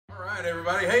Alright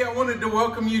everybody, hey, I wanted to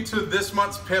welcome you to this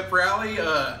month's pep rally,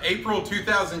 April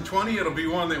 2020. It'll be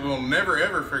one that we'll never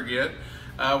ever forget.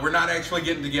 We're not actually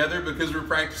getting together because we're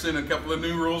practicing a couple of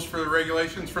new rules for the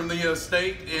regulations from the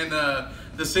state and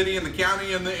the city and the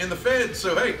county and the feds.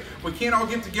 So hey, we can't all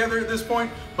get together at this point,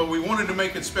 but we wanted to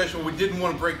make it special. We didn't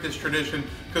want to break this tradition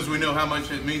because we know how much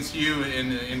it means to you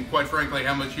and quite frankly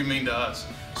how much you mean to us.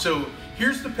 So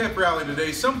here's the pep rally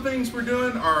today. Some things we're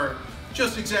doing are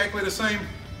just exactly the same.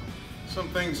 Some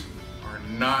things are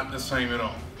not the same at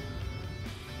all.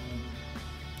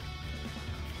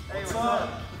 Hey, what's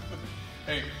up?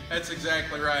 Hey, that's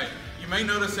exactly right. You may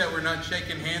notice that we're not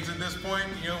shaking hands at this point.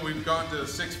 You know, we've gone to the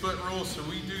 6-foot rule, so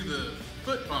we do the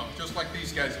foot bump, just like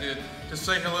these guys did, to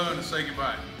say hello and to say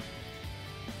goodbye.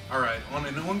 All right, on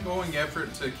an ongoing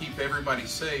effort to keep everybody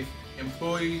safe,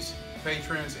 employees,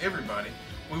 patrons, everybody,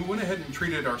 we went ahead and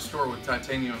treated our store with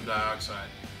titanium dioxide.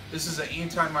 This is an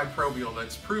antimicrobial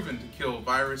that's proven to kill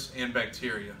virus and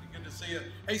bacteria. Good to see you.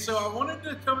 Hey, so I wanted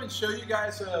to come and show you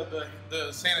guys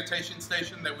the sanitation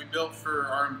station that we built for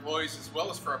our employees as well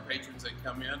as for our patrons that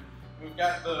come in. We've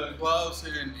got the gloves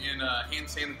and hand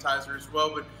sanitizer as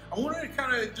well, but I wanted to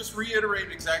kind of just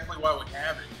reiterate exactly why we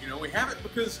have it. You know, we have it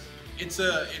because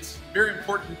it's very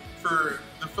important for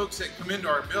the folks that come into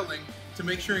our building to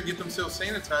make sure and get themselves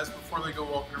sanitized before they go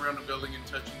walking around the building and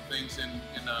touching things and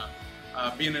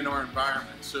being in our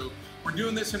environment. So we're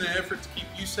doing this in an effort to keep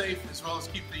you safe as well as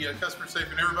keep the customer safe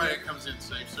and everybody that comes in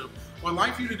safe. So what I'd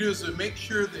like for you to do is to make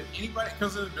sure that anybody that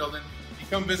comes in the building, you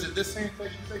come visit this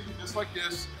sanitation station just like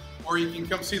this, or you can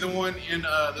come see the one in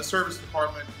the service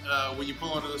department when you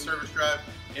pull onto the service drive,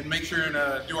 and make sure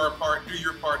and do our part, do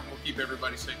your part, and we'll keep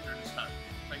everybody safe during this time.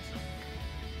 Thanks so much.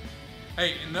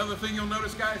 Hey, another thing you'll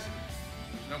notice, guys,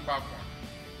 no popcorn.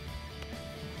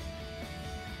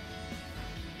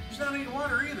 There's not any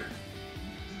water either.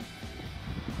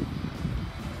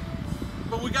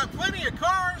 But we got plenty of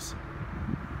cars.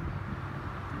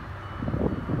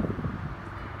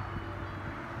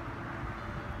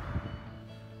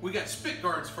 We got spit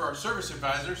guards for our service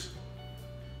advisors.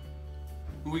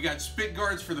 We got spit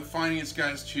guards for the finance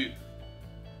guys too.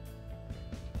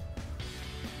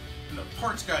 And the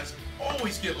parts guys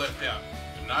always get left out,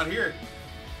 but not here.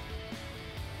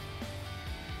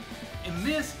 And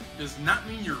this does not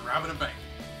mean you're robbing a bank.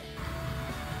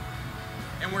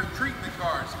 And we're treating the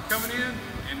cars, coming in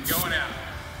and going out.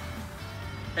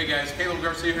 Hey guys, Kaleb,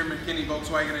 Garcia here, McKinney,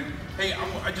 Volkswagen, and hey,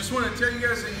 I just want to tell you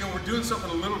guys that we're doing something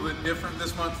a little bit different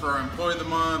this month for our Employee of the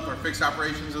Month, our Fixed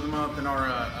Operations of the Month, and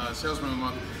our Salesman of the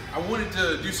Month. I wanted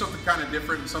to do something kind of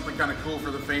different and something kind of cool for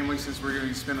the family since we're going to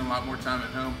be spending a lot more time at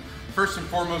home. First and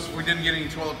foremost, if we didn't get any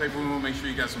toilet paper, we want to make sure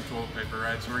you got some toilet paper,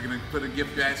 right? So we're going to put a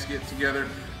gift basket together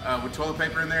with toilet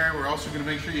paper in there. We're also going to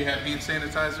make sure you have hand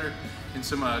sanitizer and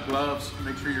some gloves.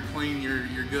 Make sure you're clean,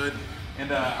 you're good.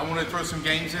 And I want to throw some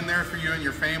games in there for you and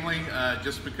your family,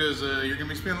 just because you're going to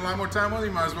be spending a lot more time with you.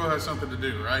 You might as well have something to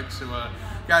do, right? So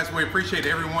guys, we appreciate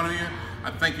every one of you.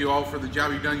 I thank you all for the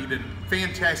job you've done. You did a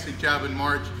fantastic job in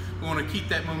March. We want to keep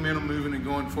that momentum moving and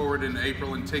going forward in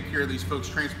April and take care of these folks'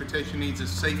 transportation needs as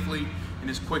safely and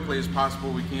as quickly as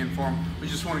possible we can for them. We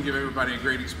just want to give everybody a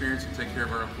great experience and take care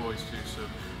of our employees too. So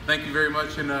thank you very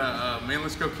much, and man,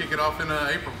 let's go kick it off in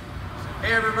April.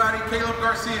 Hey everybody, Kaleb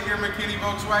Garcia here, McKinney,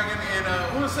 Volkswagen, and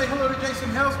I want to say hello to Jason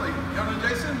Helsley. Y'all know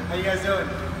Jason? How you guys doing?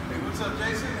 Hey, what's up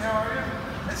Jason? How are you?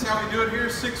 That's how we do it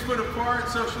here, 6 foot apart,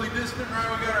 socially distant, right?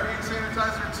 We got our hand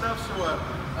sanitizer and stuff. So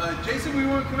Jason, we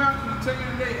want to come out and tell you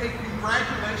today, hey,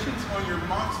 congratulations on your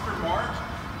monster March.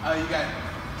 You got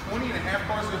 20.5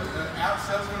 cars with out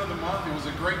Salesman of the Month. It was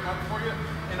a great month for you,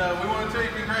 and we want to tell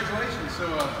you congratulations. So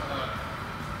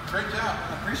great job.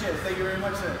 I appreciate it. Thank you very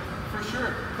much, sir. For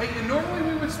sure. Hey, and normally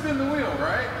we would spin the wheel,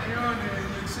 right? You know, and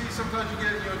you see sometimes you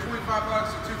get 25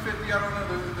 bucks or 250. I don't know.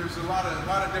 There's a lot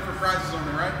of different prizes on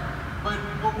there, right? But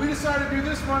what we decided to do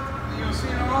this month,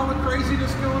 seeing all the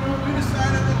craziness going on, we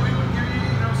decided that we would give you,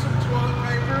 some toilet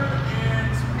paper and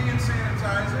some hand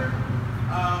sanitizer,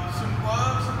 some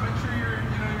gloves, and make sure you're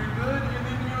good, and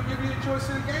then give you a choice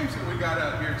of the games that we got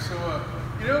out here. So,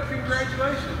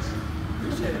 congratulations.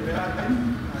 Appreciate it,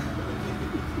 man.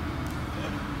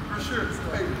 For sure.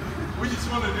 Hey, we just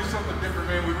want to do something different,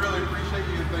 man. We really appreciate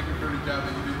you and thank you for the job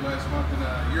that you did last month. And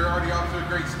you're already off to a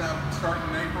great start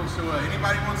in April. So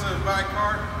anybody wants to buy a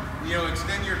car,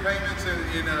 extend your payments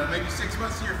in maybe 6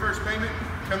 months to your first payment,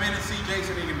 come in and see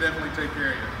Jason. He can definitely take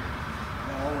care of you.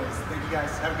 Always. Thank you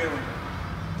guys. Have a good one.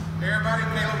 Hey everybody,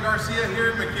 Kaleb Garcia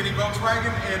here at McKinney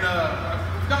Volkswagen, and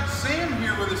we've got Sam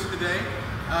here with us today.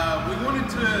 We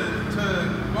wanted to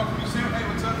welcome you, Sam. Hey,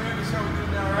 what's up, man? This is how we do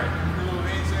it now, right? A little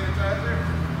hand sanitizer.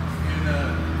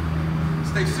 And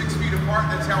stay 6 feet apart.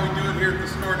 That's how we do it here at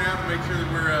the store now to make sure that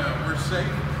we're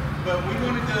safe. But we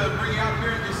wanted to bring you out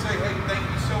here and just say, hey, thank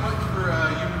you so much for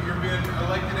you're being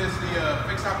elected as the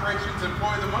Fixed Operations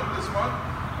Employee of the Month this month.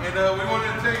 And we wanted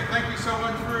to tell you thank you so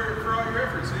much for all your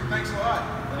efforts. Dude. Thanks a lot.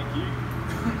 Thank you.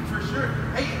 For sure.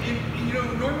 Hey, and you know,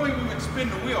 normally we would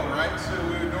spin the wheel, right? So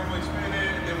we would normally spin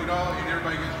it, and then and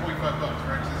everybody gets $25,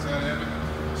 right? So that's how it happened.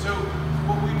 So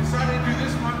what we decided to do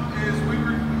this month is we're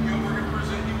going to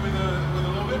present you with a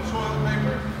little bit of toilet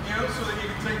paper, so that you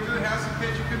can take to the house in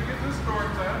case you couldn't get to the store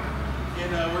in time.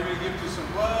 And we're going to give you some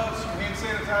gloves, some hand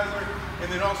sanitizer, and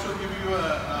then also give you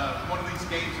one of these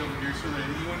games over here so that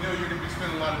you know you're going to be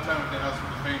spending a lot of time at the house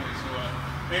with the family. So,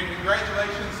 man,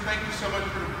 congratulations. Thank you so much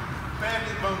for the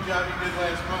fabulous bone job you did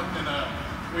last month, and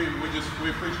we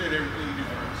appreciate everything you do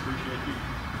for us. Appreciate you.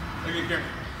 Look at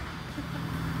camera.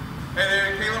 Hey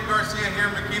there, Kaleb Garcia here,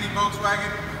 McKinney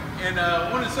Volkswagen, and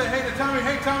wanted to say hey to Tommy.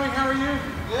 Hey Tommy, how are you?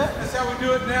 Good. That's how we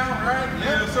do it now, right?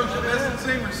 Yeah. Social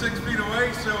distancing. We're 6 feet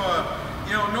away, so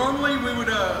normally we would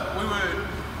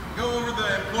go over the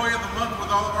Employee of the Month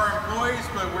with all of our employees,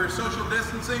 but we're social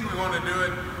distancing. We want to do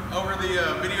it over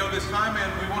the video this time, and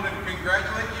we wanted to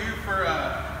congratulate you for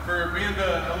being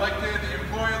the elected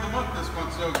Employee of the Month this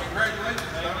month. So congratulations,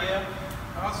 Tommy. Thank you.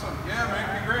 Awesome. Yeah, man,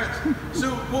 congrats.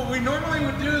 So what we normally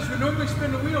would do is we normally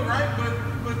spin the wheel, right? But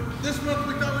this month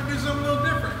we thought we'd do something a little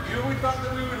different. We thought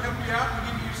that we would help you out and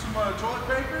give you some toilet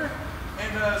paper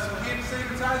and some hand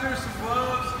sanitizer, some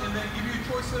gloves, and then give you a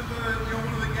choice of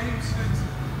one of the games since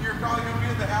you're probably going to be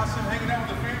at the house and hanging out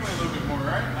with the family a little bit more,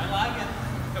 right? I like it.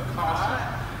 Awesome.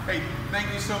 Hey, thank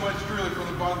you so much, truly, from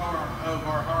the bottom of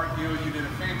our heart. You did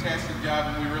a fantastic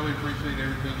job, and we really appreciate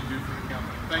everything you do for the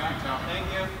company. Thank you, Tom. Thank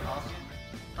you. Awesome.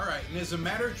 All right, and as a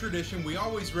matter of tradition, we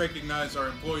always recognize our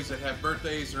employees that have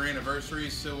birthdays or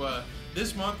anniversaries. So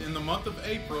this month, in the month of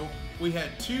April, we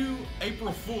had 2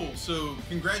 April Fools. So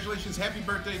congratulations, happy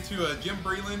birthday to Jim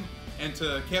Breland and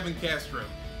to Kevin Castro.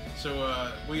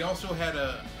 So we also had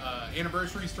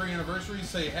 3 anniversaries.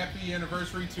 Say happy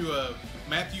anniversary to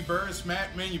Matthew Burris.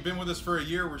 Matt, man, you've been with us for a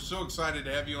year. We're so excited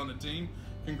to have you on the team.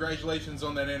 Congratulations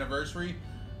on that anniversary.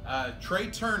 Trey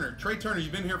Turner,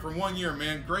 you've been here for 1 year,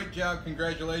 man. Great job,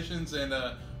 congratulations. And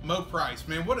Mo Price,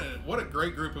 man, what a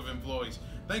great group of employees.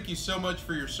 Thank you so much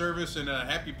for your service, and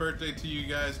happy birthday to you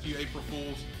guys, to you April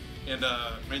Fools. And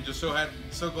man, just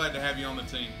so glad to have you on the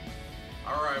team.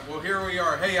 All right, well, here we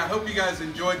are. Hey, I hope you guys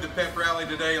enjoyed the pep rally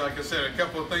today. Like I said, a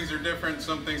couple of things are different.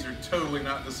 Some things are totally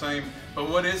not the same. But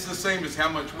what is the same is how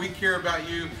much we care about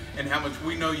you and how much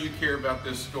we know you care about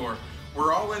this store.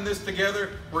 We're all in this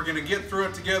together. We're going to get through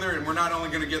it together, and we're not only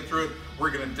going to get through it, we're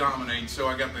going to dominate. So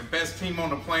I got the best team on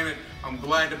the planet. I'm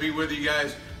glad to be with you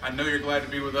guys. I know you're glad to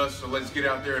be with us, so let's get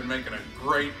out there and make it a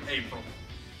great April.